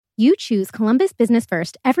You choose Columbus Business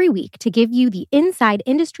First every week to give you the inside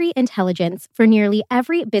industry intelligence for nearly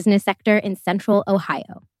every business sector in Central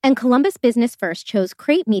Ohio. And Columbus Business First chose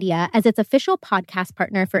Crate Media as its official podcast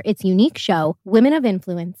partner for its unique show, Women of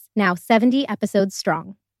Influence, now 70 episodes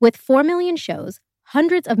strong. With 4 million shows,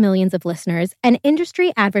 hundreds of millions of listeners, and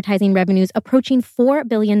industry advertising revenues approaching $4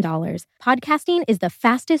 billion, podcasting is the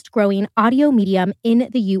fastest growing audio medium in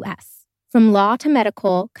the U.S. From law to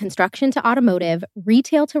medical, construction to automotive,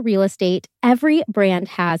 retail to real estate, every brand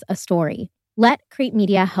has a story. Let Crate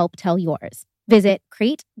Media help tell yours. Visit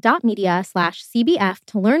crate.media/CBF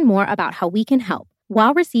to learn more about how we can help,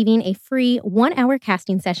 while receiving a free 1-hour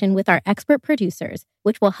casting session with our expert producers,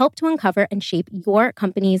 which will help to uncover and shape your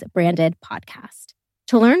company's branded podcast.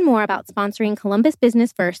 To learn more about sponsoring Columbus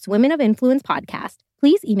Business First's Women of Influence podcast,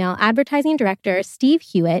 please email Advertising Director Steve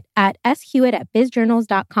Hewitt at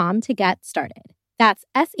shewitt@bizjournals.com to get started. That's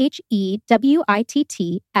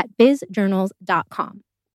SHEWITT at bizjournals.com.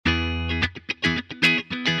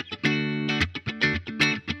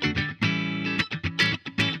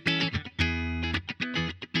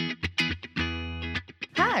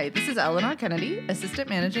 Hi, this is Eleanor Kennedy, Assistant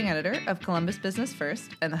Managing Editor of Columbus Business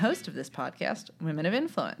First and the host of this podcast, Women of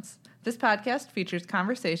Influence. This podcast features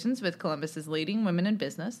conversations with Columbus's leading women in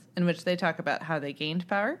business, in which they talk about how they gained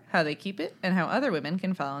power, how they keep it, and how other women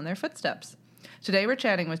can follow in their footsteps. Today we're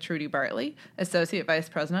chatting with Trudy Bartley, Associate Vice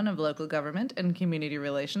President of Local Government and Community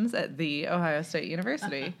Relations at The Ohio State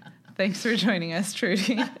University. Thanks for joining us,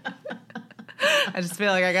 Trudy. I just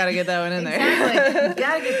feel like I got to get that one in there. Exactly. You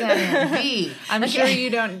got to get that in. B. I'm sure you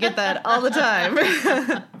don't get that all the time.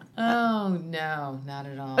 Oh, no, not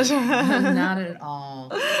at all. Not at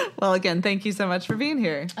all. Well, again, thank you so much for being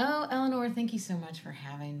here. Oh, Eleanor, thank you so much for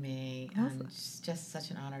having me. Awesome. It's just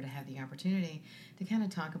such an honor to have the opportunity to kind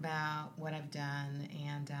of talk about what I've done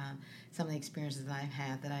and some of the experiences that I've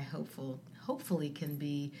had that I hopefully can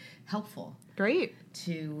be helpful. Great.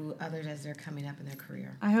 To others as they're coming up in their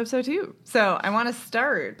career. I hope so, too. So I want to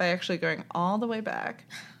start by actually going all the way back.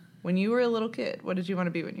 When you were a little kid, what did you want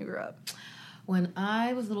to be when you grew up? When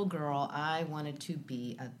I was a little girl, I wanted to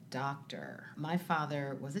be a doctor. My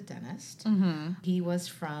father was a dentist. Mm-hmm. He was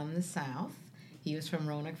from the South. He was from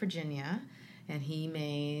Roanoke, Virginia, and he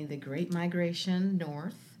made the Great Migration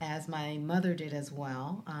north, as my mother did as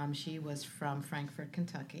well. She was from Frankfort,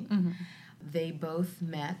 Kentucky. Mm-hmm. They both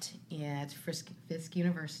met at Fisk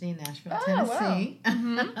University in Nashville, Tennessee. Wow.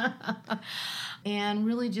 Mm-hmm. And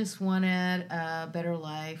really just wanted a better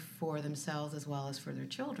life for themselves as well as for their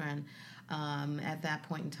children. At that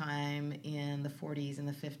point in time in the 40s and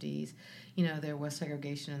the 50s, you know, there was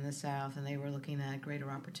segregation in the South, and they were looking at greater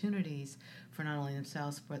opportunities for not only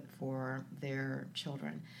themselves but for their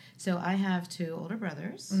children. So I have 2 older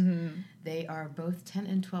brothers. Mm-hmm. They are both 10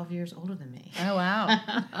 and 12 years older than me. Oh, wow.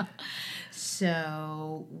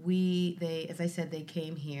 So they, as I said, they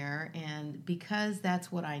came here, and because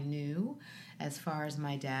that's what I knew, as far as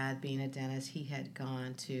my dad being a dentist, he had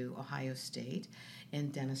gone to Ohio State in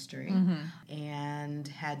dentistry, mm-hmm. and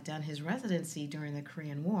had done his residency during the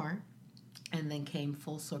Korean War, and then came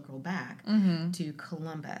full circle back mm-hmm. to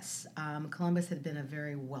Columbus. Columbus had been a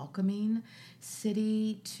very welcoming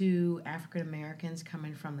city to African Americans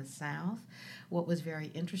coming from the South. What was very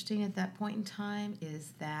interesting at that point in time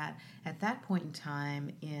is that at that point in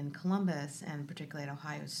time in Columbus, and particularly at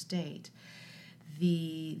Ohio State,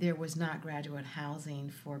 there was not graduate housing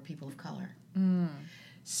for people of color. Mm.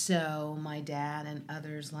 So my dad and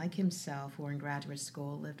others like himself who were in graduate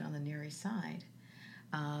school lived on the Near East Side,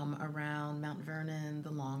 around Mount Vernon,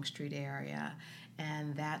 the Longstreet area,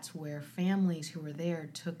 and that's where families who were there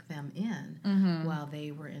took them in mm-hmm. while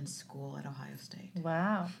they were in school at Ohio State.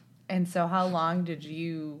 Wow. And so how long did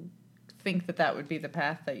you think that would be the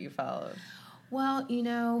path that you followed? Well, you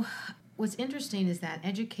know, what's interesting is that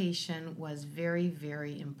education was very,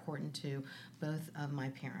 very important to both of my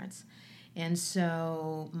parents. And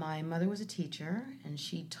so my mother was a teacher, and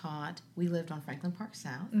she taught, we lived on Franklin Park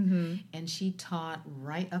South, mm-hmm. and she taught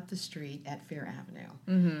right up the street at Fair Avenue.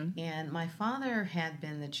 Mm-hmm. And my father had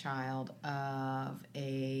been the child of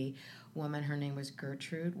a woman, her name was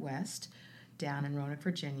Gertrude West, down in Roanoke,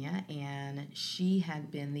 Virginia, and she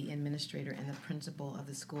had been the administrator and the principal of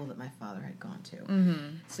the school that my father had gone to.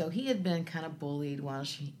 Mm-hmm. So he had been kind of bullied while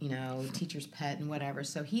she, you know, teacher's pet and whatever.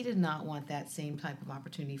 So he did not want that same type of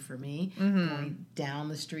opportunity for me mm-hmm. going down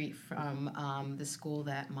the street from the school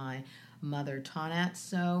that my mother taught at.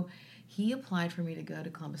 So he applied for me to go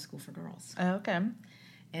to Columbus School for Girls. Oh, okay.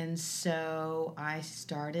 And so I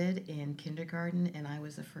started in kindergarten, and I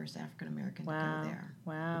was the first African-American to go there.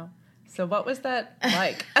 Wow. So what was that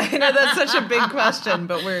like? I know that's such a big question,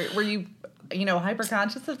 but were you hyper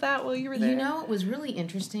conscious of that while you were there? What was really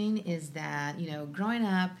interesting is that, growing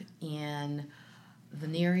up in the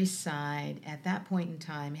Near East Side, at that point in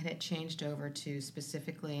time, it had changed over to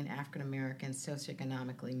specifically an African-American,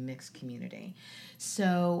 socioeconomically mixed community.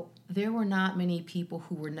 So there were not many people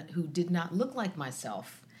who did not look like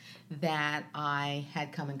myself that I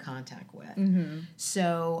had come in contact with. Mm-hmm.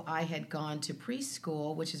 So I had gone to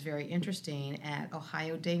preschool, which is very interesting, at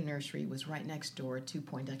Ohio Day Nursery, was right next door to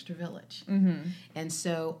Poindexter Village. Mm-hmm. And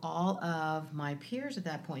so all of my peers at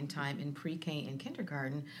that point in time in pre-K and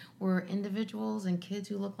kindergarten were individuals and kids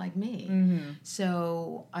who looked like me. Mm-hmm.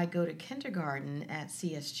 So I go to kindergarten at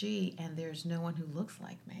CSG, and there's no one who looks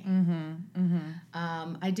like me. Mm-hmm.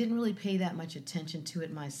 Mm-hmm. I didn't really pay that much attention to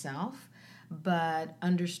it myself, but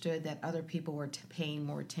understood that other people were paying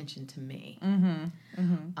more attention to me. Mm-hmm.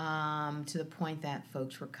 Mm-hmm. To the point that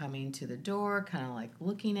folks were coming to the door, kind of like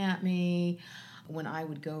looking at me. When I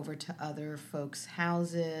would go over to other folks'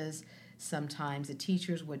 houses, sometimes the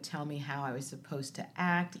teachers would tell me how I was supposed to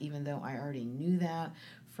act, even though I already knew that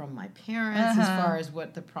from my parents, as far as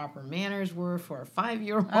what the proper manners were for a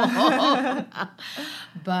 5-year-old.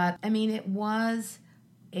 But, it was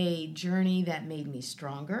a journey that made me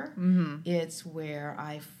stronger. Mm-hmm. It's where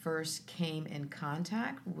I first came in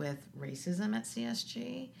contact with racism at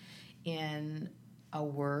CSG in a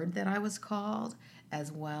word that I was called,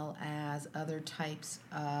 as well as other types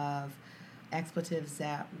of expletives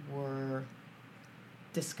that were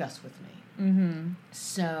discussed with me. Mm-hmm.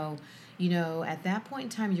 So, at that point in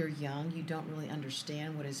time, you're young. You don't really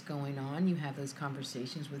understand what is going on. You have those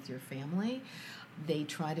conversations with your family. They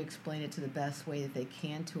try to explain it to the best way that they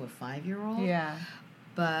can to a 5-year-old. Yeah.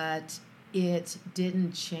 But it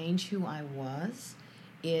didn't change who I was.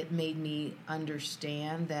 It made me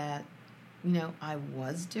understand that, I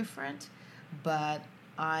was different, but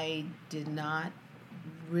I did not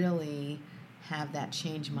really have that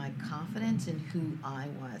change my confidence in who I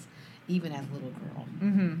was, even as a little girl.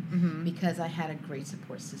 Mm-hmm. Mm-hmm. Because I had a great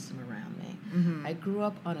support system around me. Mm-hmm. I grew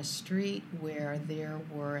up on a street where there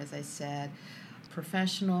were, as I said,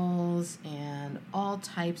 professionals and all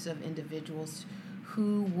types of individuals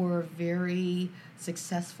who were very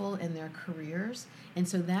successful in their careers. And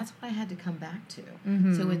so that's what I had to come back to.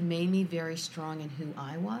 Mm-hmm. So it made me very strong in who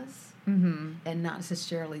I was, mm-hmm. and not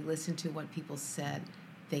necessarily listen to what people said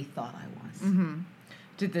they thought I was. Mm-hmm.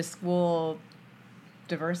 Did the school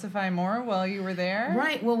diversify more while you were there?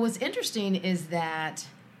 Right. Well, what's interesting is that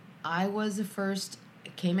I was the first,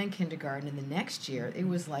 came in kindergarten, and the next year it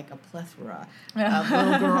was like a plethora of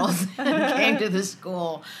little girls that came to the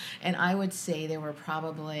school. And I would say there were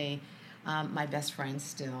probably my best friends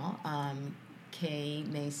still, Kay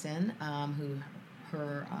Mason, who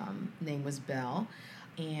her name was Belle,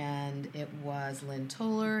 and it was Lynn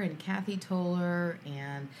Toller and Kathy Toller,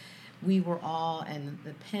 and we were all, and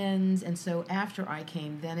the Penns. And so after I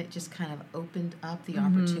came, then it just kind of opened up the mm-hmm.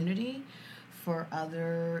 opportunity for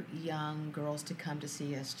other young girls to come to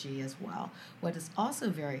CSG as well. What is also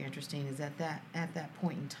very interesting is that at that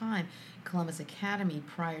point in time, Columbus Academy,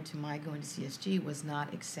 prior to my going to CSG, was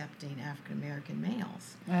not accepting African American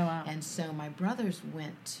males. Oh, wow. And so my brothers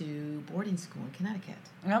went to boarding school in Connecticut.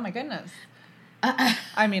 Oh, my goodness.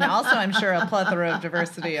 Also, I'm sure a plethora of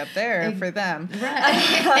diversity up there for them.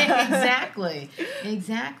 Right.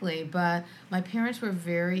 Exactly. But my parents were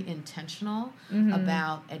very intentional mm-hmm.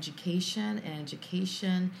 about education, and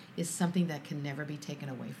education is something that can never be taken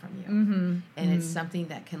away from you. Mm-hmm. And mm-hmm. it's something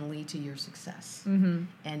that can lead to your success mm-hmm.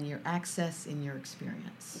 and your access and your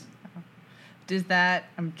experience. Does that,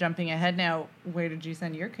 I'm jumping ahead now, where did you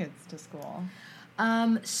send your kids to school?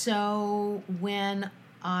 So when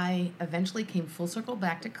I eventually came full circle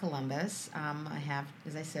back to Columbus. I have,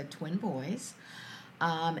 as I said, twin boys.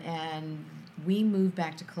 And we moved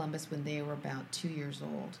back to Columbus when they were about 2 years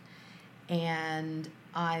old. And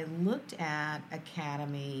I looked at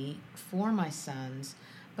Academy for my sons,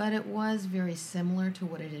 but it was very similar to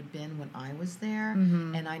what it had been when I was there.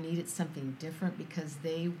 Mm-hmm. And I needed something different because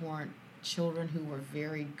they weren't children who were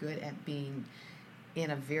very good at being in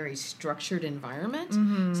a very structured environment.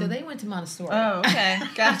 Mm-hmm. So they went to Montessori. Oh, okay.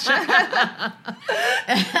 Gotcha.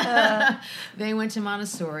 They went to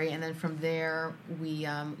Montessori, and then from there we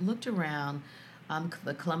looked around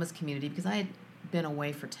the Columbus community because I had been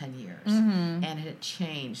away for 10 years, mm-hmm. and it had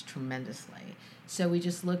changed tremendously. So we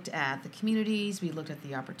just looked at the communities, we looked at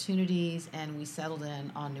the opportunities, and we settled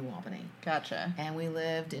in on New Albany. Gotcha. And we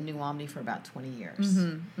lived in New Albany for about 20 years.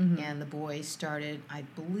 Mm-hmm. Mm-hmm. And the boys started, I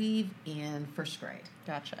believe, in first grade.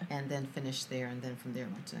 Gotcha. And then finished there, and then from there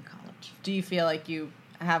went to college. Do you feel like you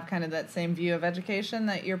have kind of that same view of education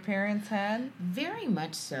that your parents had? Very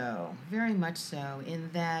much so, in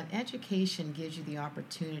that education gives you the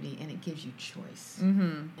opportunity and it gives you choice.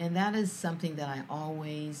 Mm-hmm. And that is something that I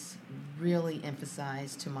always really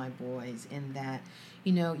emphasize to my boys, in that,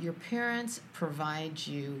 your parents provide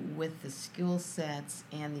you with the skill sets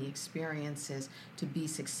and the experiences to be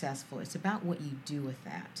successful. It's about what you do with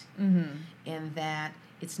that. Mm-hmm. And that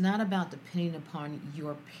it's not about depending upon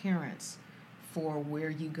your parents for where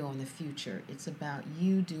you go in the future. It's about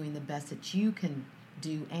you doing the best that you can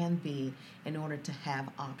do and be in order to have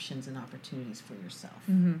options and opportunities for yourself.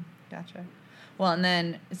 Mm-hmm. Gotcha. Well, and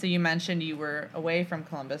then, so you mentioned you were away from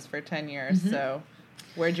Columbus for 10 years. Mm-hmm. So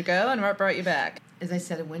where'd you go and what brought you back? As I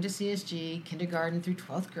said, I went to CSG, kindergarten through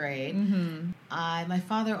 12th grade. Mm-hmm. My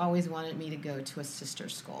father always wanted me to go to a sister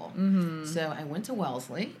school. Mm-hmm. So I went to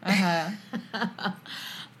Wellesley. Uh-huh.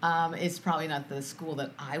 It's probably not the school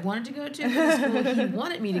that I wanted to go to, but the school he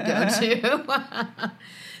wanted me to go to.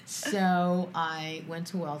 So I went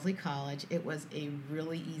to Wellesley College. It was a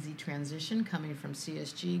really easy transition coming from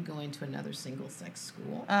CSG going to another single-sex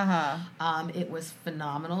school. Uh-huh. It was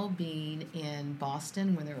phenomenal being in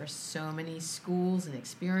Boston, where there were so many schools and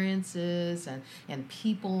experiences and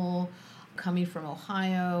people coming from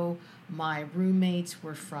Ohio. My roommates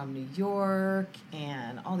were from New York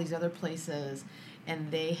and all these other places,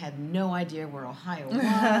 and they had no idea where Ohio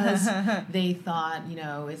was. They thought,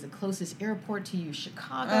 is the closest airport to you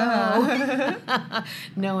Chicago? Uh-huh.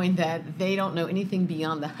 Knowing that they don't know anything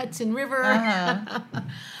beyond the Hudson River.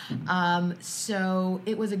 Uh-huh. So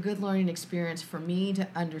it was a good learning experience for me to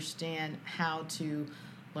understand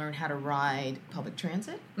learn how to ride public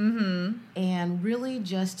transit. Mm-hmm. And really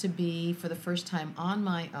just to be, for the first time, on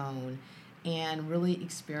my own and really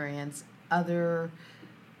experience other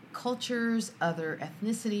cultures, other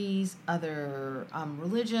ethnicities, other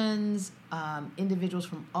religions, individuals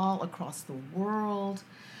from all across the world.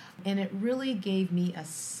 And it really gave me a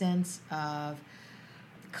sense of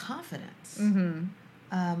confidence.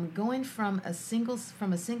 Mm-hmm. Going from a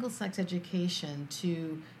single-sex education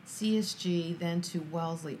to CSG, then to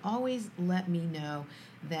Wellesley, always let me know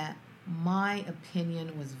that my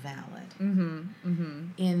opinion was valid. Mm-hmm. Mm-hmm.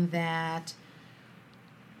 In that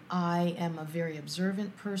I am a very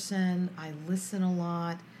observant person, I listen a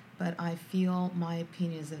lot, but I feel my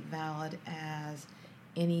opinion is as valid as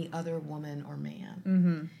any other woman or man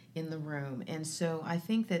Mm-hmm. in the room. And so I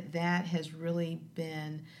think that has really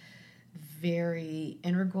been very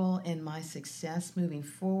integral in my success moving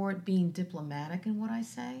forward, being diplomatic in what I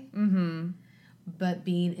say, Mm-hmm. but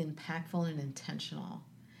being impactful and intentional,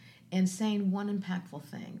 and saying one impactful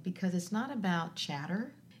thing, because it's not about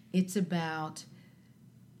chatter, it's about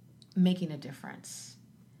making a difference.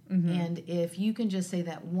 Mm-hmm. And if you can just say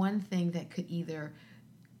that one thing that could either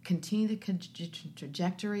continue the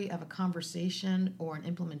trajectory of a conversation or an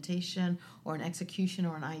implementation or an execution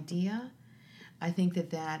or an idea, I think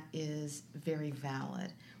that is very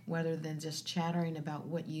valid, rather than just chattering about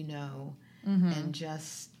what you know Mm-hmm. and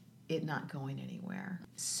just it not going anywhere.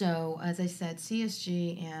 So, as I said,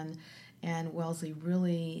 CSG and Wellesley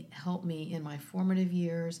really helped me in my formative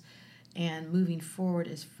years and moving forward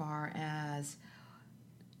as far as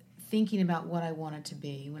thinking about what I wanted to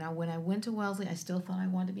be. When I went to Wellesley, I still thought I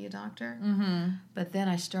wanted to be a doctor. Mm-hmm. But then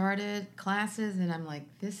I started classes, and I'm like,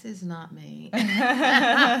 this is not me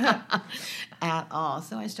at all.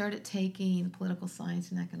 So I started taking political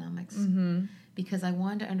science and economics Mm-hmm. because I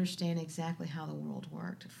wanted to understand exactly how the world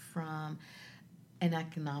worked from an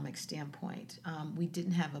economic standpoint. We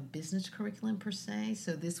didn't have a business curriculum per se,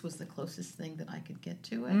 so this was the closest thing that I could get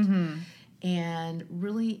to it. Mm-hmm. And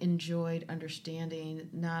really enjoyed understanding,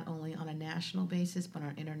 not only on a national basis, but on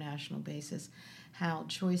an international basis, how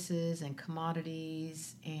choices and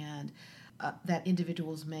commodities and that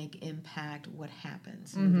individuals make impact what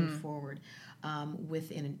happens moving forward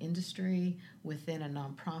within an industry, within a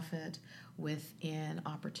nonprofit, within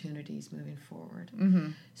opportunities moving forward.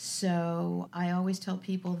 Mm-hmm. So I always tell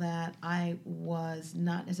people that I was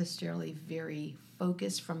not necessarily very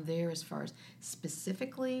focused from there as far as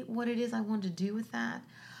specifically what it is I wanted to do with that.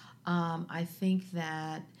 I think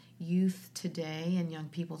that youth today and young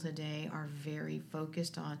people today are very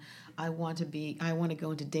focused on, I want to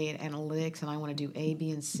go into data analytics and I want to do A,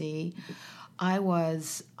 B, and C. I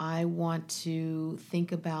want to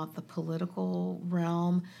think about the political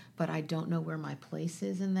realm, but I don't know where my place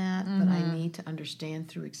is in that, but I need to understand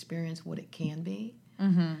through experience what it can be.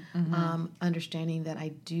 Mm-hmm. Mm-hmm. Understanding that I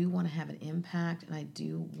do want to have an impact and I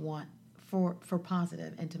do want for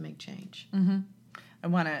positive and to make change. Mm-hmm. I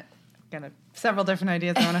want to several different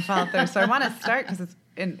ideas I want to follow up there. So I want to start because it's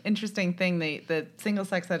an interesting thing. The single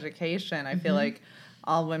sex education, I feel like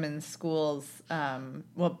all women's schools,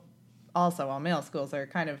 also all male schools are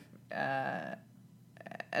kind of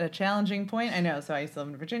at a challenging point. I know. So I used to live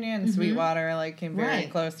in Virginia, and Sweetwater came very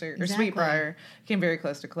close to, or Sweetbriar came very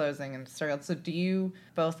close to closing and struggled. So do you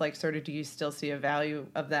both do you still see a value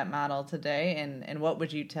of that model today? And what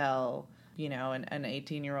would you tell, an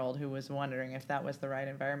 18-year-old who was wondering if that was the right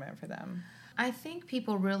environment for them? I think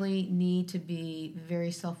people really need to be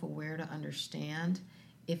very self-aware to understand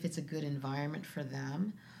if it's a good environment for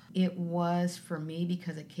them. It was for me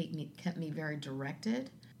because it kept me very directed.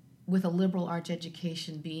 With a liberal arts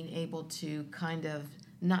education, being able to kind of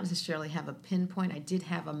not necessarily have a pinpoint. I did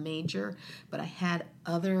have a major, but I had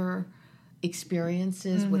other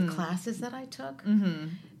experiences with classes that I took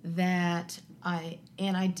that I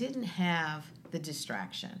didn't have the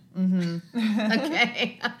distraction.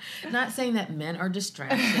 Okay? Not saying that men are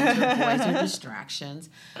distractions or boys are distractions,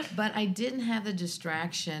 but I didn't have the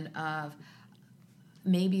distraction of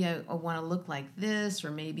maybe I want to look like this, or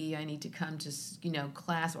maybe I need to come to,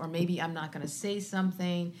 class, or maybe I'm not going to say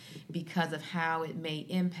something because of how it may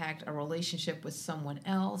impact a relationship with someone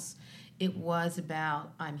else. It was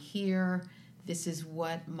about, I'm here, this is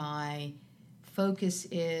what my focus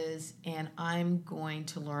is, and I'm going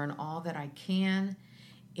to learn all that I can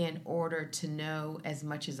in order to know as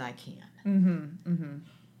much as I can.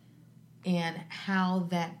 And how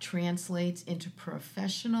that translates into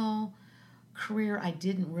professional career, I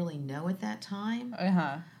didn't really know at that time.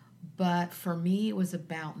 But for me, it was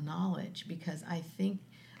about knowledge, because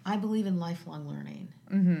I believe in lifelong learning,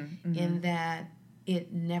 in that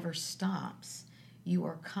it never stops. You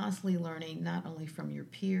are constantly learning, not only from your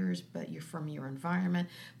peers, but from your environment,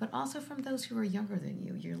 but also from those who are younger than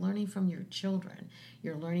you. You're learning from your children.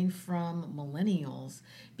 You're learning from millennials,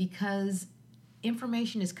 because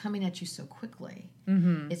information is coming at you so quickly.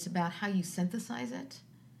 It's about how you synthesize it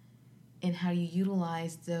and how you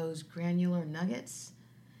utilize those granular nuggets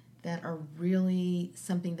that are really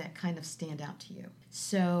something that kind of stand out to you.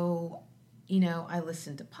 So, I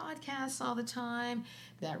listen to podcasts all the time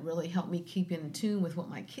that really help me keep in tune with what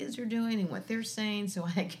my kids are doing and what they're saying, so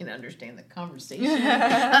I can understand the conversation.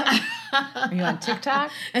 Are you on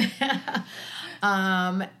TikTok?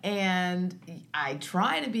 And I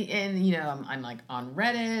try to be in, I'm on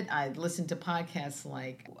Reddit. I listen to podcasts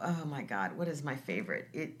like, oh my God, what is my favorite?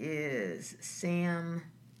 It is Sam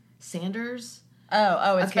Sanders.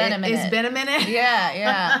 It's been a minute. It's been a minute?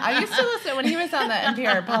 Yeah. I used to listen, when he was on the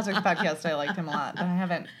NPR politics podcast, I liked him a lot, but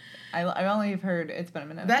I only have heard It's Been a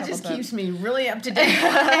Minute. That just keeps me really up to date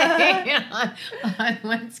on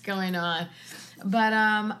what's going on. But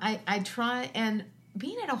I try, and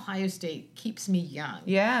being at Ohio State keeps me young.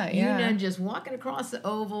 Yeah. Just walking across the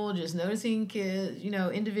oval, just noticing kids,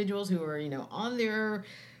 individuals who are, on their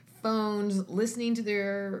phones, listening to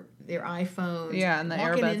their iPhones. Yeah, and the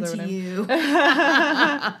walking earbuds into you.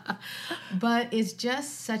 But it's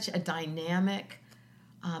just such a dynamic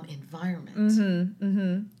environment.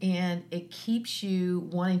 And it keeps you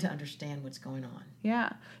wanting to understand what's going on.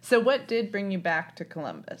 Yeah. So what did bring you back to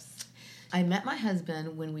Columbus? I met my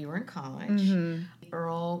husband when we were in college.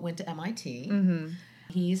 Earl went to MIT.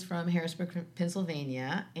 He's from Harrisburg,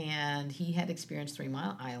 Pennsylvania, and he had experienced 3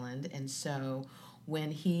 Mile Island. And so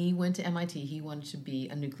when he went to MIT, he wanted to be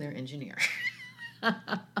a nuclear engineer.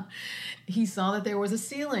 He saw that there was a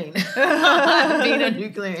ceiling being a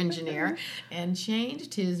nuclear engineer, and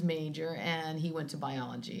changed his major, and he went to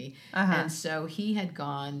biology. And so he had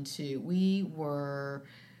we were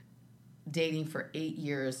dating for 8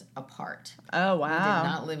 years apart. Oh, wow. We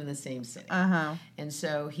did not live in the same city. And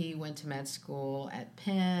so he went to med school at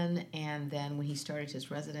Penn, and then when he started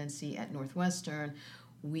his residency at Northwestern,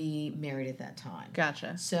 we married at that time.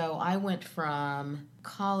 Gotcha. So I went from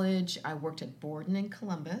college, I worked at Borden in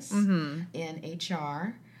Columbus in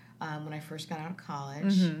HR when I first got out of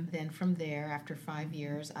college. Then from there, after 5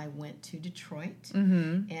 years, I went to Detroit,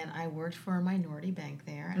 and I worked for a minority bank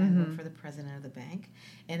there, and I worked for the president of the bank.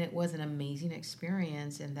 And it was an amazing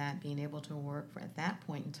experience in that, being able to work at that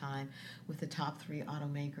point in time with the top 3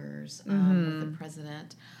 automakers, with the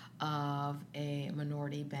president of a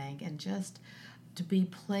minority bank, and just to be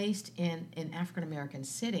placed in an African-American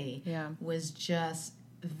city was just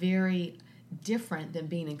very different than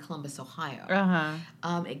being in Columbus, Ohio.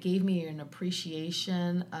 It gave me an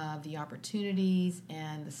appreciation of the opportunities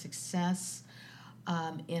and the success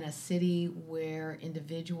in a city where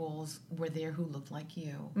individuals were there who looked like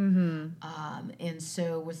you. And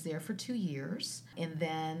so was there for 2 years, and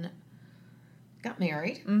then got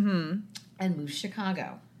married and moved to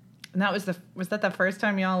Chicago. And that was that the first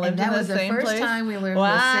time y'all lived in the same place? That was the first time we lived in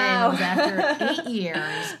the same. It was after 8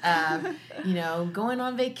 years of, going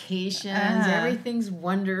on vacations. Everything's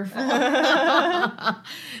wonderful.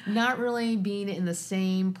 Not really being in the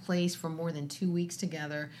same place for more than 2 weeks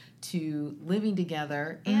together to living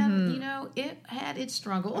together. And, it had its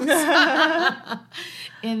struggles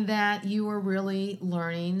in that you were really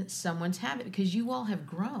learning someone's habit because you all have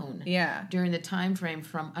grown during the time frame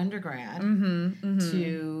from undergrad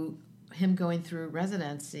to him going through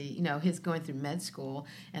residency, his going through med school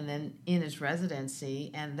and then in his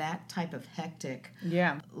residency and that type of hectic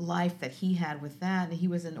life that he had with that. And he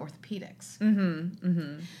was in orthopedics.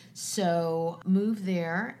 So moved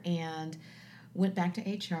there and went back to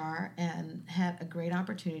HR and had a great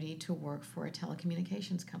opportunity to work for a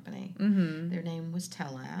telecommunications company. Their name was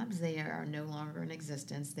Telabs. They are no longer in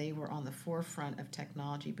existence. They were on the forefront of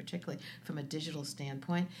technology, particularly from a digital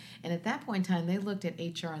standpoint. And at that point in time, they looked at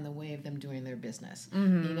HR in the way of them doing their business.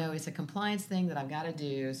 It's a compliance thing that I've got to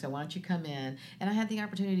do, so why don't you come in? And I had the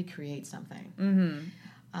opportunity to create something.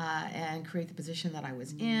 And create the position that I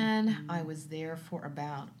was in. I was there for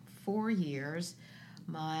about 4 years.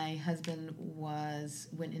 My husband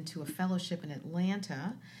went into a fellowship in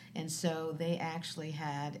Atlanta, and so they actually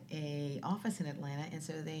had a office in Atlanta, and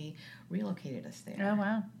so they relocated us there. Oh,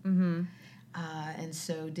 wow. And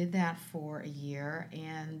so did that for a year,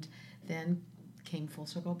 and then came full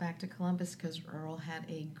circle back to Columbus because Earl had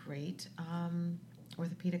a great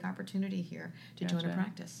orthopedic opportunity here to join a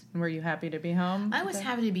practice. Were you happy to be home? I was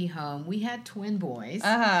happy to be home. We had twin boys,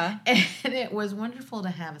 and it was wonderful to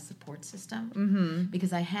have a support system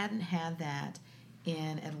because I hadn't had that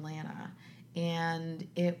in Atlanta. And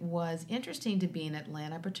it was interesting to be in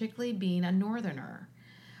Atlanta, particularly being a northerner.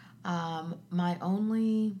 My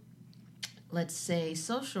only, let's say,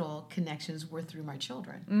 social connections were through my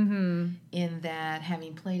children, in that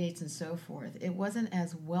having play dates and so forth. It wasn't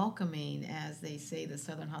as welcoming as they say the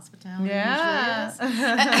Southern hospitality usually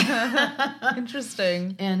is.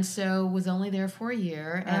 Interesting. And so was only there for a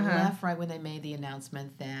year and left right when they made the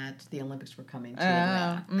announcement that the Olympics were coming to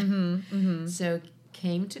Atlanta. So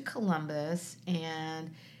came to Columbus,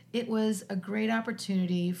 and it was a great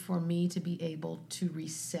opportunity for me to be able to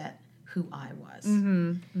reset who I was,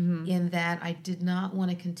 in that I did not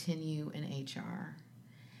want to continue in HR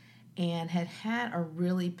and had a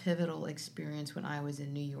really pivotal experience when I was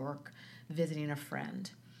in New York visiting a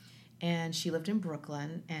friend. And she lived in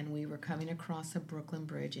Brooklyn, and we were coming across the Brooklyn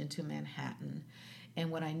Bridge into Manhattan. And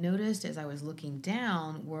what I noticed as I was looking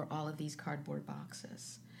down were all of these cardboard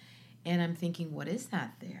boxes. And I'm thinking, what is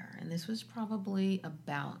that there? And this was probably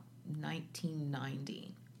about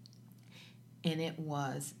 1990. And it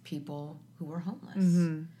was people who were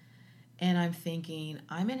homeless. And I'm thinking,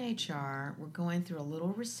 I'm in HR. We're going through a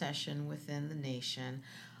little recession within the nation.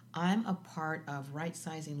 I'm a part of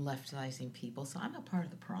right-sizing, left-sizing people, so I'm a part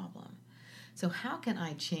of the problem. So how can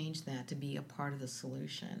I change that to be a part of the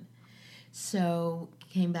solution? So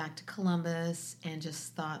came back to Columbus and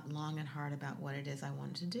just thought long and hard about what it is I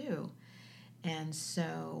wanted to do. And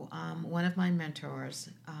so one of my mentors,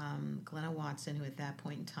 Glenna Watson, who at that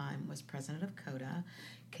point in time was president of CODA,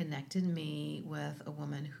 connected me with a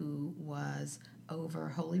woman who was over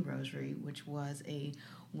Holy Rosary, which was a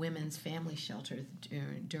women's family shelter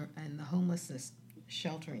in the homelessness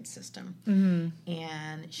sheltering system.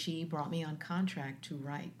 And she brought me on contract to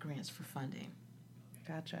write grants for funding.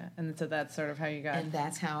 Gotcha. And so that's sort of how you got... And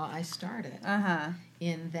that's how I started.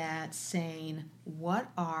 In that saying, what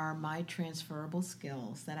are my transferable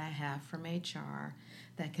skills that I have from HR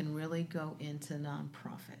that can really go into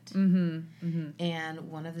nonprofit? And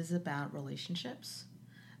one of them is about relationships.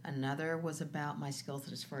 Another was about my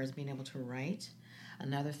skills as far as being able to write.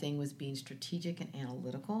 Another thing was being strategic and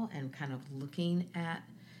analytical and kind of looking at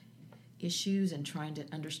issues and trying to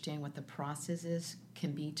understand what the process is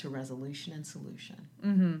can be to resolution and solution.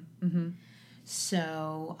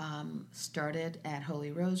 So started at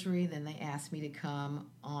Holy Rosary. Then they asked me to come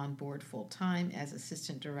on board full-time as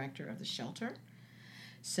assistant director of the shelter.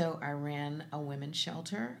 So I ran a women's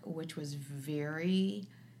shelter, which was very,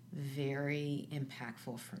 very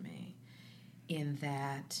impactful for me in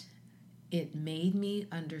that it made me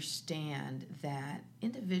understand that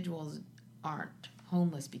individuals aren't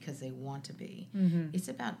homeless because they want to be. It's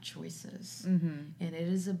about choices, and it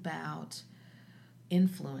is about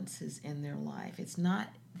influences in their life. It's not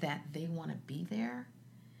that they want to be there.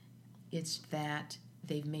 It's that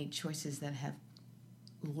they've made choices that have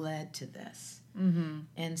led to this.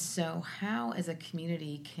 And so how, as a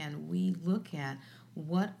community, can we look at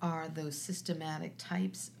what are those systematic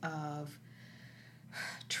types of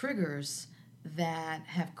triggers that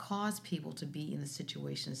have caused people to be in the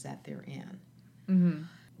situations that they're in.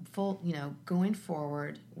 Going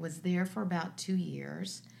forward, was there for about 2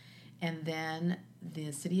 years, and then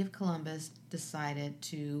the city of Columbus decided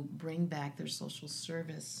to bring back their social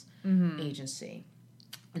service agency.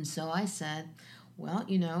 And so I said, well,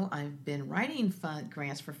 I've been writing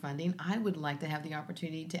grants for funding. I would like to have the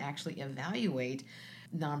opportunity to actually evaluate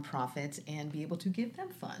nonprofits and be able to give them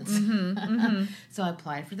funds. So I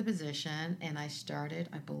applied for the position, and I started,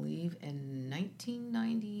 I believe, in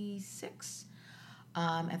 1996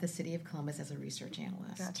 at the City of Columbus as a research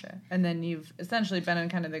analyst. Gotcha. And then you've essentially been in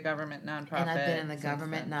kind of the government nonprofit. And I've been in the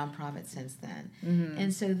government nonprofit since then.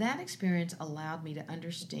 And so that experience allowed me to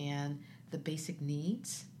understand the basic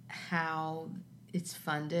needs, how it's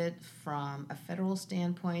funded from a federal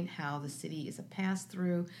standpoint, how the city is a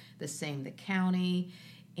pass-through, the same the county,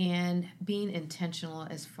 and being intentional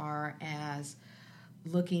as far as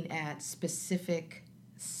looking at specific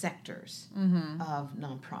sectors of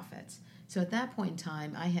nonprofits. So at that point in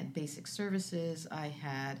time, I had basic services.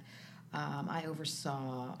 I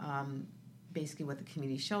oversaw basically what the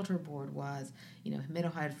Community Shelter Board was,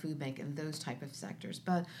 Mid-Ohio Food Bank and those type of sectors.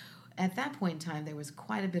 But at that point in time, there was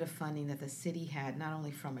quite a bit of funding that the city had, not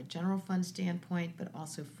only from a general fund standpoint, but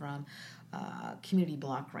also from community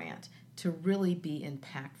block grant to really be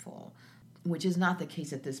impactful, which is not the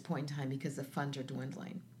case at this point in time because the funds are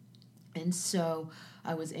dwindling. And so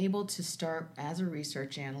I was able to start as a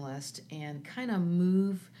research analyst and kind of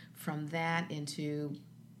move from that into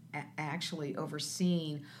actually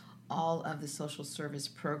overseeing all of the social service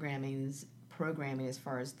programming as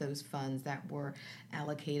far as those funds that were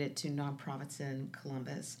allocated to nonprofits in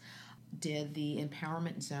Columbus. Did the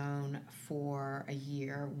empowerment zone for a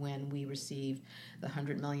year when we received the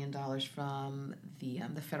 $100 million from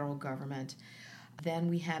the federal government. Then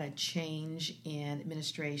we had a change in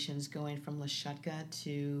administrations going from Lashutka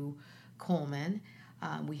to Coleman.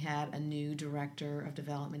 We had a new director of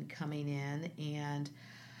development coming in, and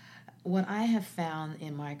what I have found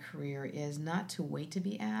in my career is not to wait to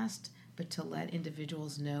be asked, but to let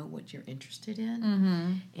individuals know what you're interested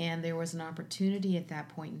in. And there was an opportunity at that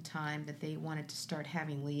point in time that they wanted to start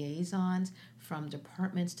having liaisons from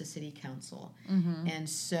departments to city council. And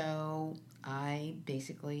so I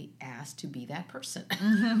basically asked to be that person.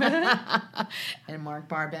 And Mark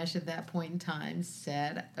Barbesh at that point in time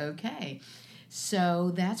said, okay.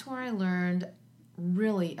 So that's where I learned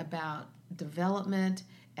really about development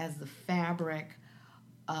as the fabric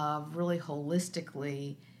of really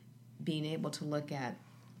holistically being able to look at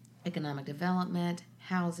economic development,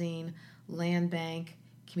 housing, land bank,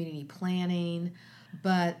 community planning,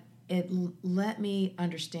 but it let me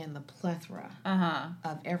understand the plethora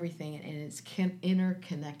of everything and its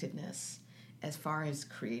interconnectedness as far as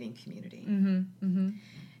creating community.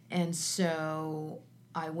 And so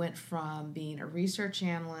I went from being a research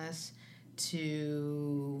analyst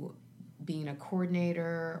to being a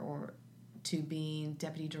coordinator or to being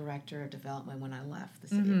deputy director of development when I left the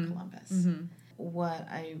city of Columbus. What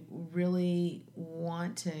I really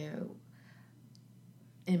want to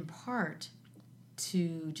impart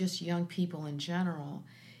to just young people in general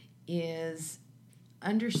is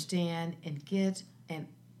understand and get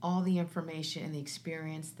all the information and the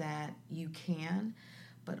experience that you can,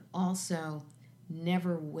 but also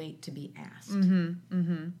never wait to be asked.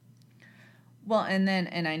 Well, and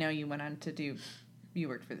I know you went on to you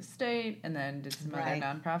worked for the state and then did some other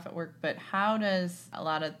nonprofit work, but how does a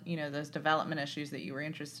lot of, those development issues that you were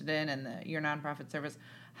interested in and your nonprofit service,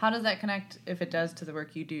 how does that connect, if it does, to the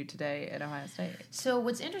work you do today at Ohio State? So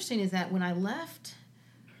what's interesting is that when I left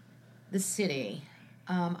the city,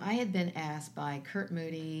 I had been asked by Kurt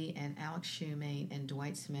Moody and Alex Shoemate and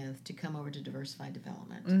Dwight Smith to come over to Diversified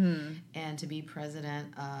Development and to be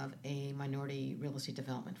president of a minority real estate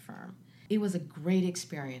development firm. It was a great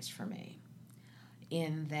experience for me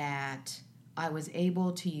in that I was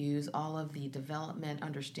able to use all of the development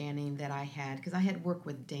understanding that I had, because I had worked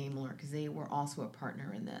with Daimler, because they were also a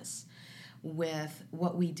partner in this, with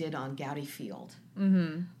what we did on Gowdy Field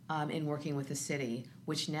in working with the city,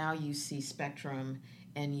 which now you see Spectrum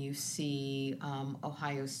and you see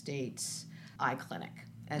Ohio State's eye clinic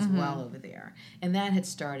as well over there. And that had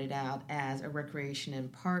started out as a recreation and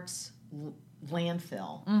parks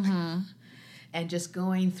landfill and just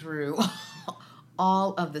going through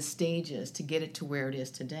all of the stages to get it to where it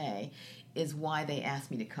is today is why they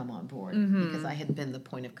asked me to come on board, because I had been the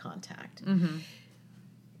point of contact.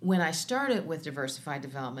 When I started with Diversified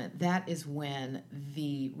Development, that is when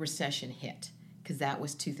the recession hit, because that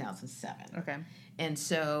was 2007. Okay. And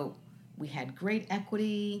so we had great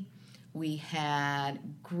equity, we had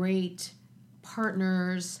great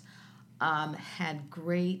partners, had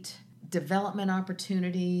great development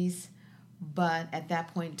opportunities, but at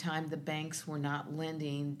that point in time, the banks were not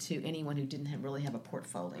lending to anyone who didn't really have a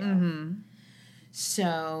portfolio.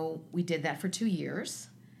 So we did that for 2 years,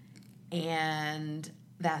 and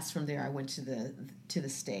that's from there I went to the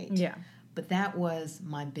state. Yeah. But that was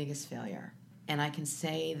my biggest failure, and I can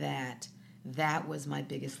say that was my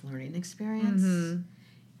biggest learning experience,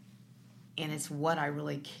 and it's what I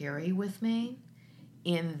really carry with me,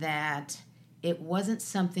 in that it wasn't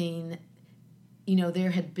something,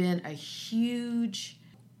 there had been a huge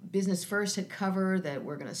Business First had covered that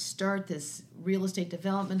we're going to start this real estate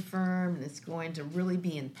development firm and it's going to really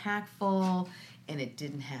be impactful, and it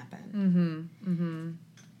didn't happen.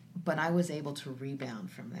 But I was able to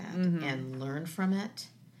rebound from that and learn from it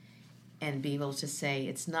and be able to say,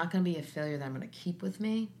 it's not going to be a failure that I'm going to keep with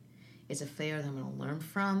me. It's a failure that I'm going to learn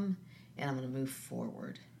from, and I'm going to move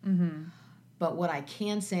forward. But what I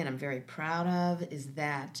can say, and I'm very proud of, is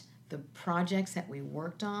that the projects that we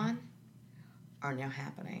worked on are now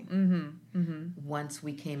happening once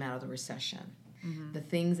we came out of the recession. The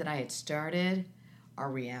things that I had started are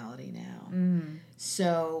reality now.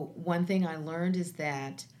 So one thing I learned is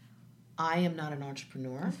that I am not an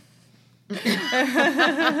entrepreneur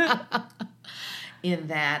in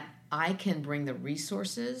that I can bring the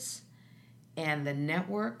resources and the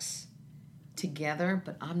networks together,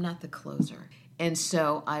 but I'm not the closer. And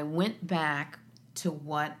so I went back to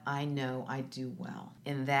what I know I do well,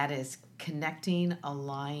 and that is connecting,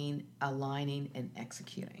 aligning, and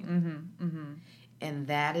executing. And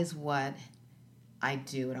that is what I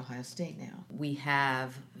do at Ohio State now. We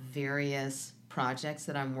have various projects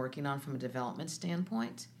that I'm working on from a development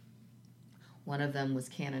standpoint. One of them was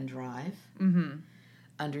Cannon Drive,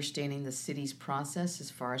 understanding the city's process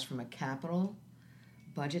as far as from a capital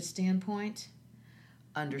budget standpoint,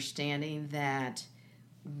 understanding that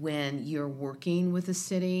when you're working with a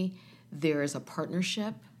city, there is a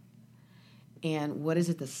partnership, and what is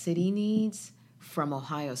it the city needs from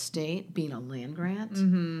Ohio State, being a land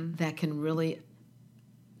grant, that can really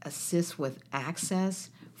assist with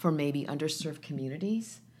access for maybe underserved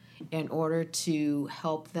communities in order to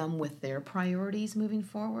help them with their priorities moving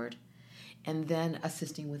forward, and then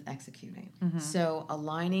assisting with executing. So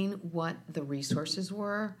aligning what the resources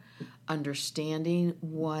were, understanding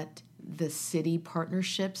what the city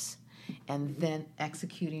partnerships, and then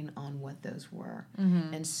executing on what those were.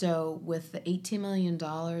 And so with the $18 million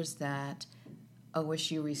that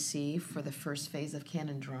OSU received for the first phase of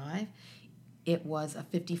Cannon Drive, it was a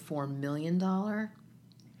 $54 million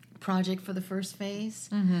project for the first phase.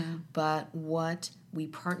 But what we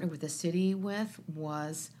partnered with the city with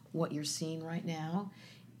was what you're seeing right now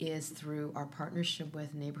is through our partnership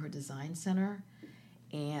with Neighborhood Design Center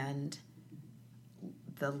and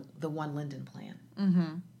the One Linden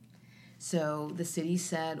Plan. So the city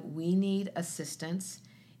said, we need assistance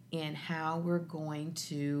in how we're going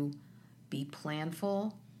to be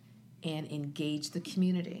planful and engage the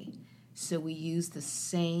community. So we use the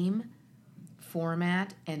same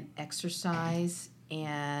format and exercise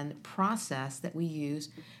and process that we use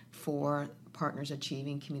for Partners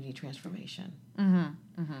Achieving Community Transformation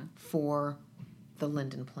for the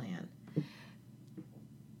Linden Plan.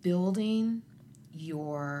 Building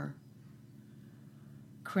your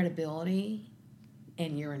credibility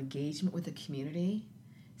and your engagement with the community,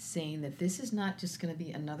 saying that this is not just going to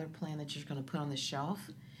be another plan that you're going to put on the shelf.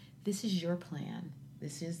 This is your plan.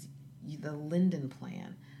 This is the Linden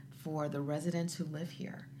Plan for the residents who live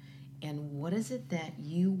here. And what is it that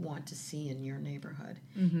you want to see in your neighborhood?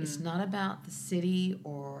 It's not about the city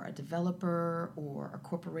or a developer or a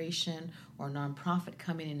corporation or a nonprofit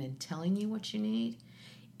coming in and telling you what you need.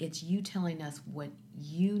 It's you telling us what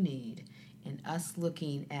you need and us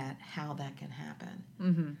looking at how that can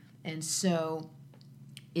happen. And so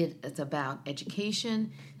it's about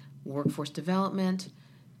education, workforce development,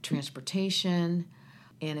 transportation,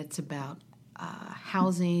 and it's about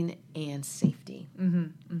housing and safety.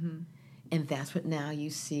 And that's what now you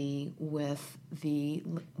see with the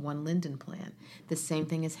One Linden Plan. The same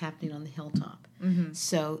thing is happening on the Hilltop.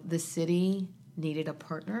 So the city needed a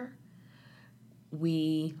partner.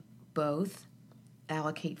 We both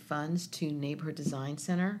allocate funds to Neighborhood Design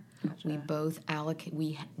Center. Gotcha. We both allocate.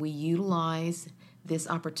 We utilize this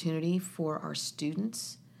opportunity for our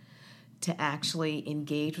students to actually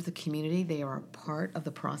engage with the community. They are a part of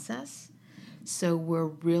the process. So we're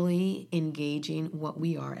really engaging what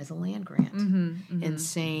we are as a land grant and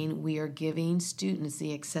saying we are giving students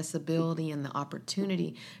the accessibility and the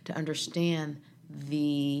opportunity to understand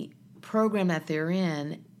the program that they're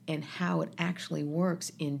in and how it actually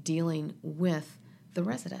works in dealing with the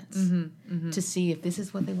residents to see if this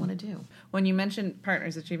is what they want to do. When you mentioned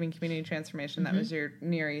Partners Achieving Community Transformation, that was your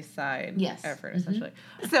Near East Side effort, essentially.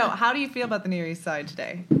 So how do you feel about the Near East Side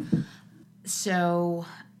today? So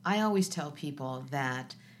I always tell people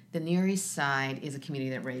that the Near East Side is a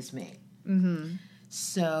community that raised me.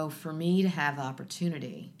 So for me to have the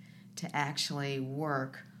opportunity to actually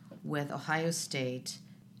work with Ohio State,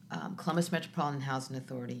 Columbus Metropolitan Housing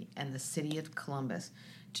Authority, and the City of Columbus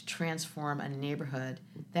to transform a neighborhood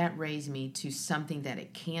that raised me to something that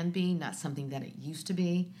it can be, not something that it used to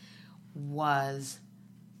be, was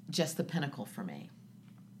just the pinnacle for me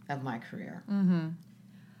of my career.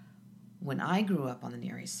 When I grew up on the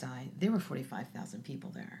Near East Side, there were 45,000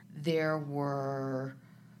 people there. There were,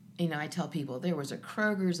 I tell people, there was a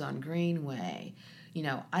Kroger's on Greenway.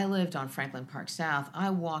 I lived on Franklin Park South.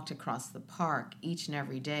 I walked across the park each and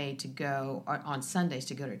every day to go, on Sundays,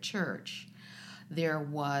 to go to church. There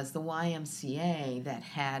was the YMCA that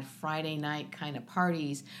had Friday night kind of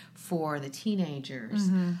parties for the teenagers.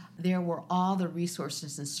 There were all the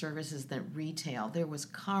resources and services that retail. There was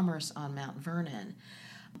commerce on Mount Vernon.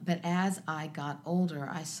 But as I got older,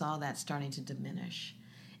 I saw that starting to diminish.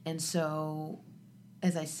 And so,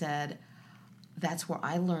 as I said, that's where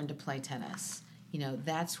I learned to play tennis.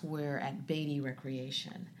 That's where at Beatty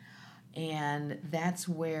Recreation. And that's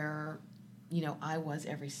where I was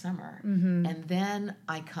every summer. And then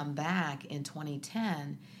I come back in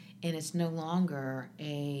 2010, and it's no longer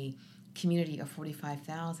a community of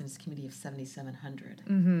 45,000, it's a community of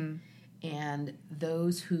 7,700. And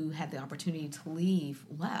those who had the opportunity to leave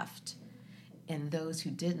left, and those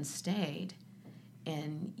who didn't stayed.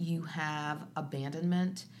 And you have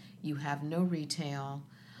abandonment, you have no retail,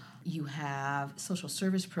 you have social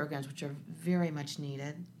service programs, which are very much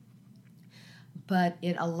needed. But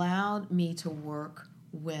it allowed me to work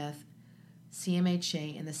with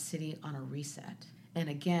CMHA and the city on a reset. And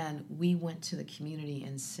again, we went to the community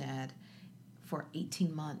and said, for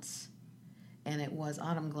 18 months, and it was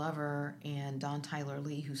Autumn Glover and Don Tyler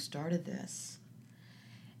Lee who started this,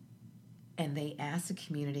 and they asked the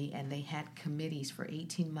community, and they had committees for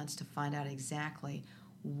 18 months to find out exactly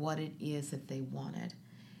what it is that they wanted.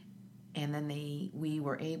 And then we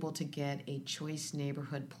were able to get a Choice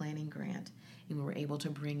Neighborhood Planning Grant, and we were able to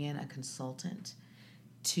bring in a consultant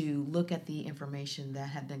to look at the information that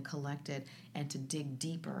had been collected and to dig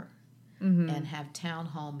deeper and have town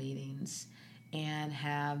hall meetings and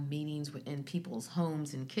have meetings in people's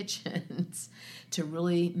homes and kitchens to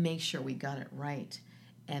really make sure we got it right,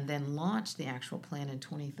 and then launch the actual plan in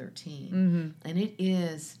 2013. And it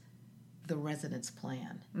is the residents'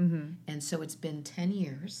 plan. And so it's been 10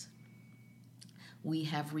 years. We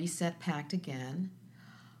have reset PACT again,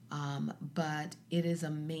 but it is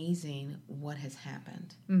amazing what has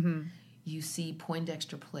happened. You see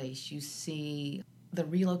Poindexter Place, you see the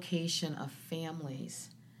relocation of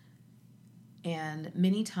families, and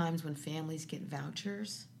many times when families get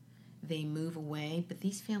vouchers, they move away, but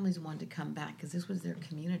these families wanted to come back because this was their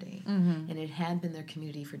community, and it had been their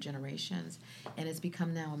community for generations, and it's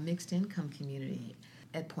become now a mixed income community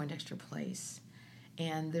at Poindexter Place.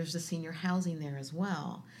 And there's the senior housing there as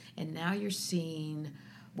well. And now you're seeing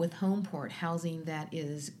with Homeport housing that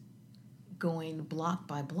is going block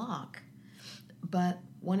by block. But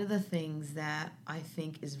one of the things that I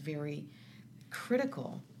think is very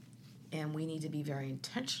critical and we need to be very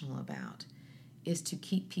intentional about is to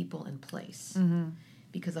keep people in place.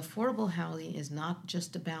 Because affordable housing is not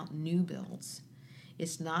just about new builds.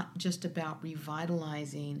 It's not just about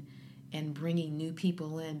revitalizing and bringing new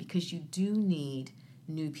people in, because you do need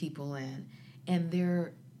new people in. And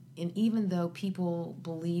even though people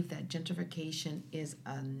believe that gentrification is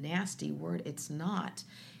a nasty word, it's not.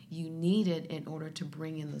 You need it in order to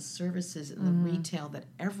bring in the services and the retail that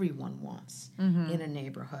everyone wants in a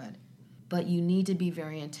neighborhood. But you need to be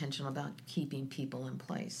very intentional about keeping people in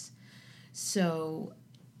place. So,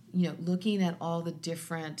 looking at all the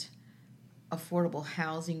different affordable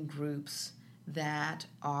housing groups that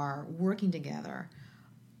are working together,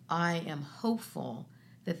 I am hopeful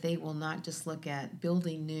that they will not just look at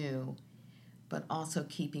building new, but also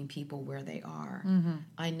keeping people where they are.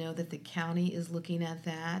 I know that the county is looking at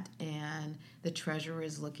that, and the treasurer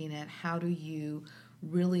is looking at how do you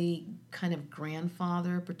really kind of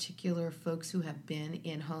grandfather particular folks who have been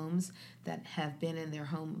in homes that have been in their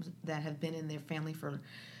homes, that have been in their family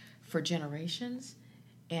for generations,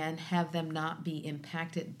 and have them not be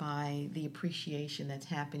impacted by the appreciation that's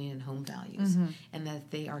happening in home values, and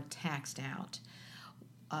that they are taxed out.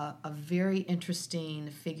 A very interesting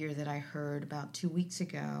figure that I heard about 2 weeks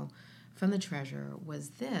ago from the treasurer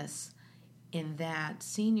was this: in that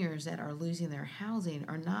seniors that are losing their housing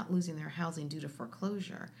are not losing their housing due to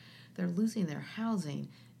foreclosure. They're losing their housing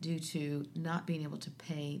due to not being able to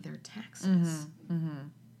pay their taxes.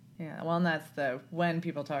 Yeah, well, and that's when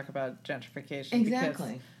people talk about gentrification.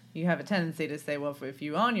 Exactly. Because you have a tendency to say, well, if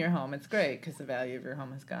you own your home, it's great because the value of your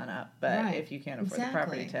home has gone up. But if you can't afford the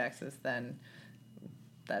property taxes, then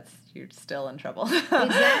you're still in trouble.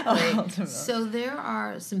 Exactly. So there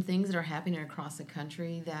are some things that are happening across the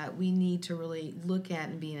country that we need to really look at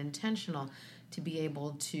and be intentional to be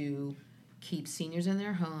able to keep seniors in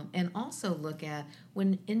their home, and also look at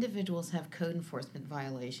when individuals have code enforcement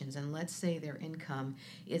violations, and let's say their income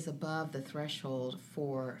is above the threshold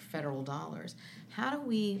for federal dollars. How do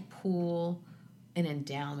we pool an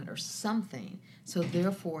endowment or something so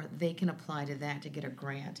therefore they can apply to that to get a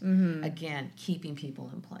grant? Again, keeping people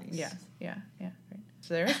in place. Yes, yeah, great.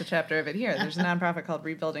 So there is a chapter of it here. There's a nonprofit called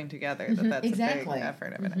Rebuilding Together. That's a big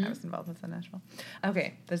effort of it. I was involved with in Nashville.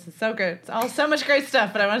 Okay, this is so good. It's all so much great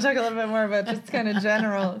stuff, but I want to talk a little bit more about just kind of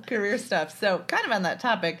general career stuff. So kind of on that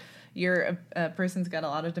topic, you're a person's got a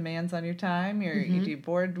lot of demands on your time. You do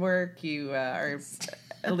board work. You are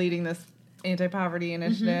leading this anti-poverty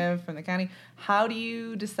initiative from the county. How do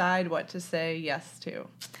you decide what to say yes to?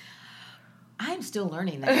 I'm still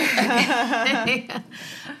learning that.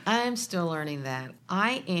 I'm still learning that.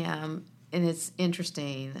 I am, and it's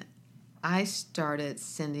interesting, I started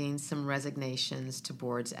sending some resignations to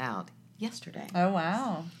boards out yesterday. Oh,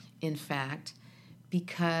 wow. In fact,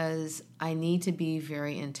 because I need to be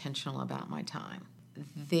very intentional about my time.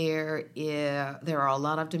 There are a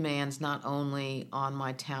lot of demands not only on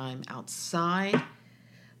my time outside,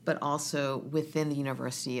 but also within the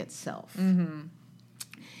university itself.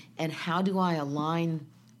 And how do I align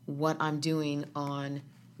what I'm doing on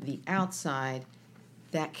the outside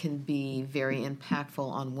that can be very impactful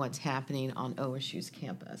on what's happening on OSU's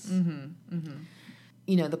campus?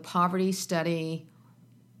 You know, the poverty study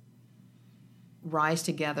Rise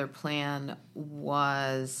Together plan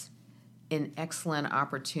was an excellent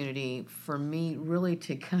opportunity for me really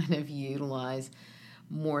to kind of utilize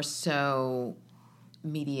more so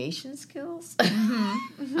mediation skills.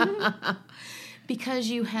 Because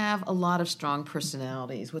you have a lot of strong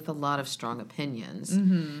personalities with a lot of strong opinions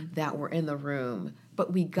that were in the room,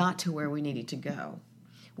 but we got to where we needed to go.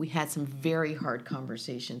 We had some very hard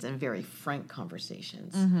conversations and very frank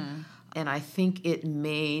conversations. And I think it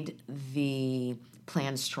made the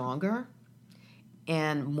plan stronger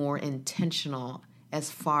and more intentional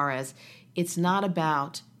as far as it's not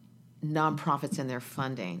about nonprofits and their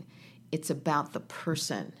funding. It's about the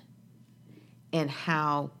person and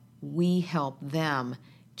how we help them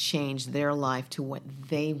change their life to what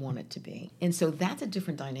they want it to be. And so that's a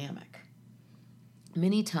different dynamic.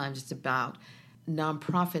 Many times it's about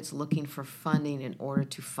nonprofits looking for funding in order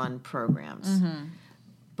to fund programs.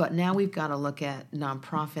 But now we've got to look at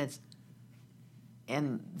nonprofits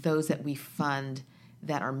and those that we fund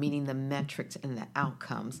that are meeting the metrics and the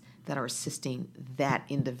outcomes that are assisting that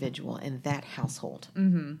individual and that household.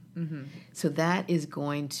 So that is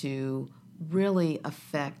going to really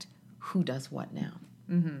affect who does what now.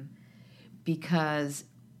 Because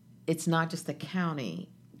it's not just the county,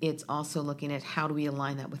 it's also looking at how do we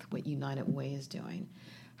align that with what United Way is doing?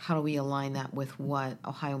 How do we align that with what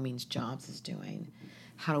Ohio Means Jobs is doing?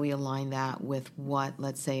 How do we align that with what,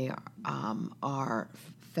 let's say, our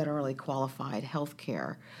federally qualified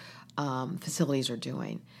healthcare facilities are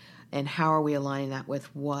doing? And how are we aligning that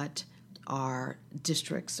with what our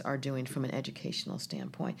districts are doing from an educational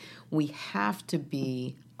standpoint? We have to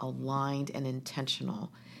be aligned and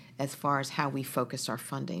intentional as far as how we focus our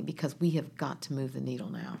funding, because we have got to move the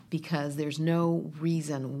needle now. Because there's no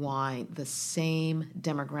reason why the same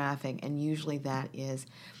demographic, and usually that is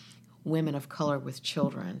women of color with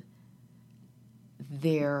children,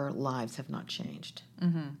 their lives have not changed.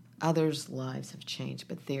 Others' lives have changed,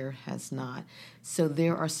 but theirs has not. So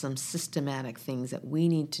there are some systematic things that we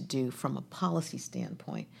need to do from a policy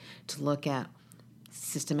standpoint to look at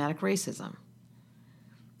systematic racism.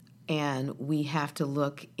 And we have to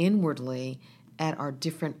look inwardly at our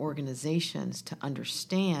different organizations to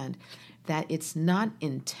understand that it's not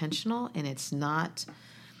intentional and it's not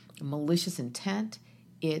malicious intent.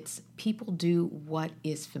 It's people do what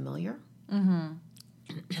is familiar, and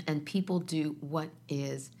people do what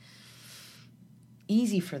is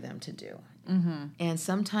easy for them to do. And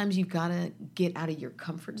sometimes you've got to get out of your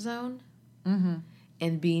comfort zone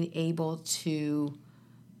and being able to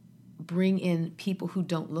bring in people who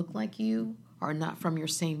don't look like you, are not from your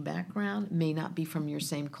same background, may not be from your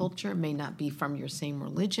same culture, may not be from your same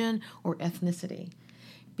religion or ethnicity,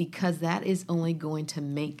 because that is only going to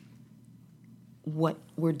make what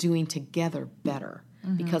we're doing together better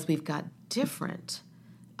because we've got different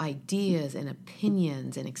ideas and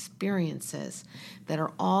opinions and experiences that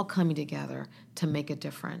are all coming together to make a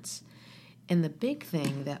difference. And the big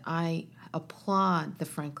thing that I applaud the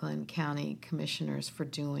Franklin County Commissioners for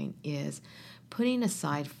doing is putting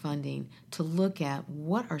aside funding to look at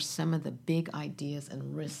what are some of the big ideas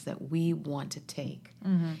and risks that we want to take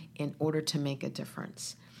in order to make a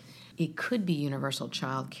difference. It could be universal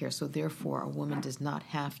child care, so therefore a woman does not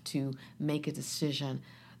have to make a decision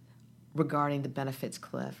regarding the benefits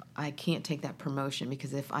cliff. I can't take that promotion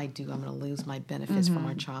because if I do, I'm going to lose my benefits from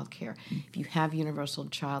our child care. If you have universal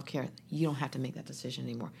child care, you don't have to make that decision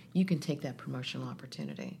anymore. You can take that promotional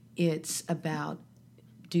opportunity. It's about,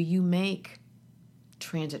 do you make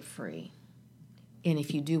transit free? And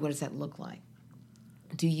if you do, what does that look like?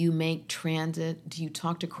 Do you make transit, do you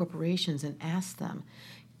talk to corporations and ask them,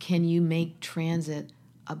 can you make transit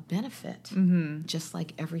a benefit just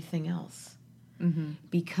like everything else?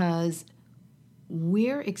 Because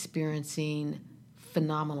we're experiencing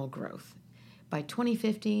phenomenal growth. By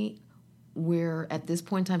 2050, we're at this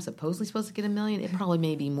point in time supposedly supposed to get 1 million. It probably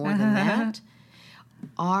may be more than that.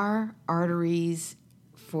 Our arteries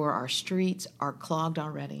for our streets are clogged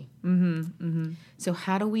already. So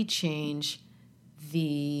how do we change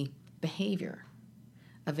the behavior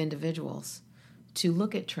of individuals to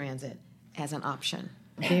look at transit as an option?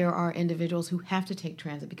 There are individuals who have to take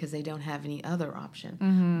transit because they don't have any other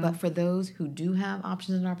option. But for those who do have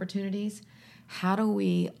options and opportunities, how do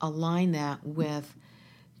we align that with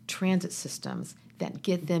transit systems that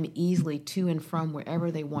get them easily to and from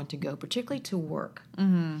wherever they want to go, particularly to work?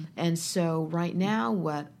 And so right now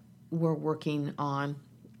what we're working on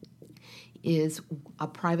is a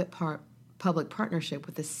private-public partnership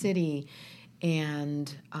with the city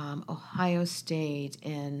and Ohio State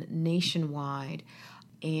and Nationwide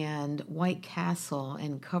and White Castle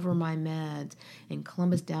and Cover My Meds and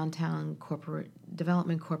Columbus Downtown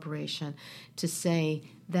Development Corporation to say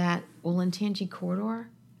that Olentangy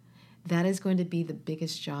Corridor, that is going to be the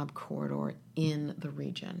biggest job corridor in the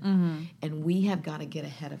region. And we have got to get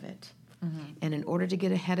ahead of it. And in order to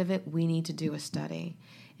get ahead of it, we need to do a study.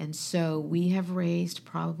 And so we have raised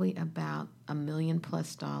probably about $1 million+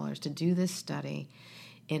 to do this study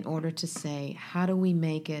in order to say, how do we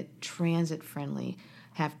make it transit friendly,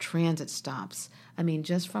 have transit stops? I mean,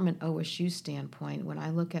 just from an OSU standpoint, when I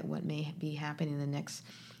look at what may be happening in the next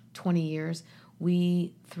 20 years,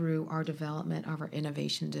 we, through our development of our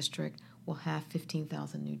innovation district, will have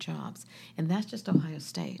 15,000 new jobs. And that's just Ohio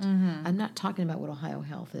State. I'm not talking about what Ohio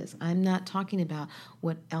Health is. I'm not talking about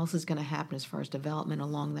what else is going to happen as far as development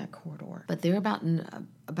along that corridor. But there are about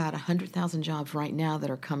 100,000 jobs right now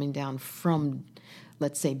that are coming down from,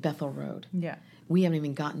 let's say, Bethel Road. Yeah. We haven't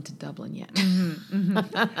even gotten to Dublin yet.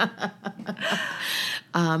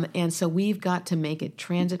 And so we've got to make it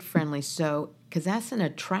transit friendly, so because that's an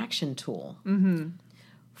attraction tool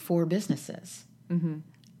for businesses.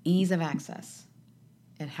 Ease of access.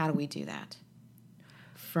 And how do we do that?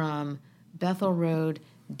 From Bethel Road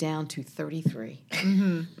down to 33.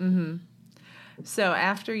 So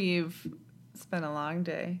after you've spent a long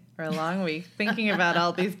day or a long week thinking about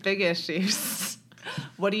all these big issues,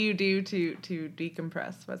 what do you do to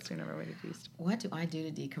decompress? What's your number one way to do? What do I do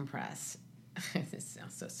to decompress? This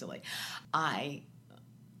sounds so silly. I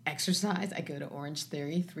exercise. I go to Orange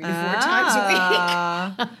Theory 3 to 4 times a week.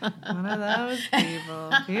 One of those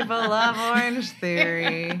people. People love Orange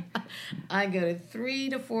Theory. I go to 3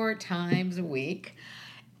 to 4 times a week,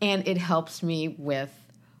 and it helps me with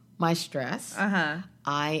my stress.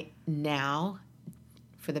 I now,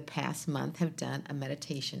 for the past month, have done a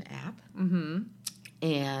meditation app.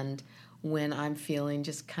 And when I'm feeling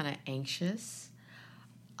just kind of anxious,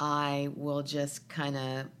 I will just kind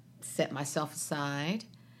of set myself aside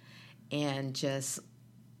and just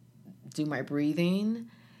do my breathing.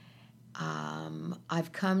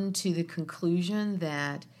 I've come to the conclusion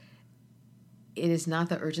that it is not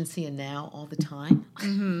the urgency of now all the time.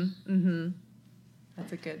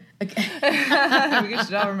 That's a good. Okay. We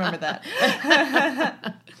should all remember that.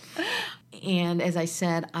 And as I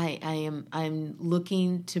said, I'm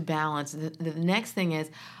looking to balance. The next thing is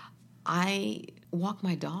I walk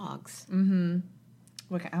my dogs.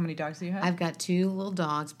 How many dogs do you have? I've got 2 little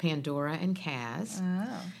dogs, Pandora and Kaz.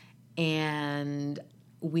 Oh. And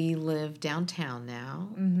we live downtown now.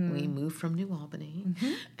 We moved from New Albany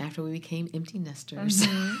after we became empty nesters.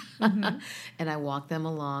 And I walk them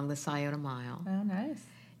along the Scioto Mile. Oh, nice.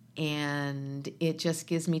 And it just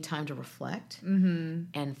gives me time to reflect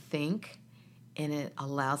and think, and it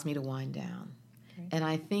allows me to wind down. And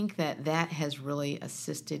I think that has really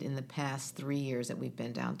assisted in the past 3 years that we've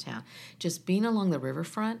been downtown. Just being along the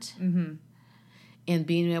riverfront and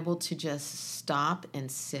being able to just stop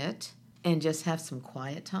and sit and just have some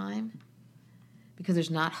quiet time, because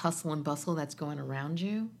there's not hustle and bustle that's going around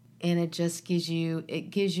you. And it just gives you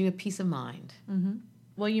a peace of mind. Mm-hmm.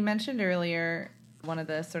 Well, you mentioned earlier one of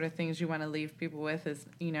the sort of things you want to leave people with is,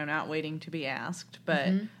 not waiting to be asked.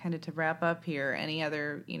 But kind of to wrap up here, any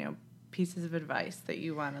other, pieces of advice that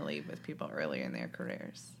you want to leave with people earlier in their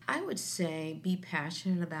careers? I would say be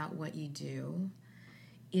passionate about what you do.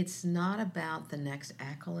 It's not about the next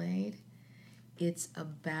accolade. It's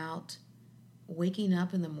about waking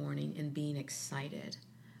up in the morning and being excited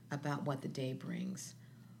about what the day brings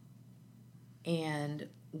and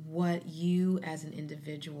what you as an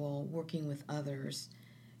individual working with others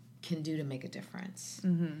can do to make a difference.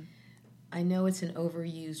 Mm-hmm. I know it's an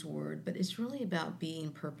overused word, but it's really about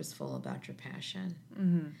being purposeful about your passion.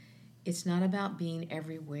 Mm-hmm. It's not about being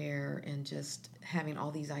everywhere and just having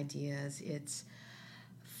all these ideas. It's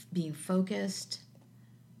being focused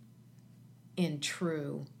and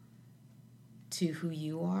true to who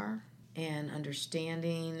you are, and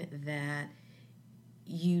understanding that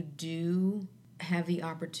you do have the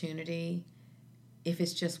opportunity, if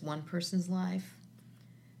it's just one person's life,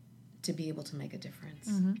 to be able to make a difference.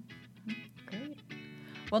 Mm-hmm. Great.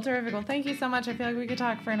 Well, terrific. Well, thank you so much. I feel like we could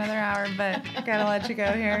talk for another hour, but I gotta let you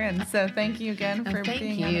go here. And so thank you again for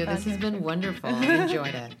being on the podcast. This has been wonderful. I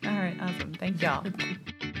enjoyed it. All right. Awesome. Thank y'all.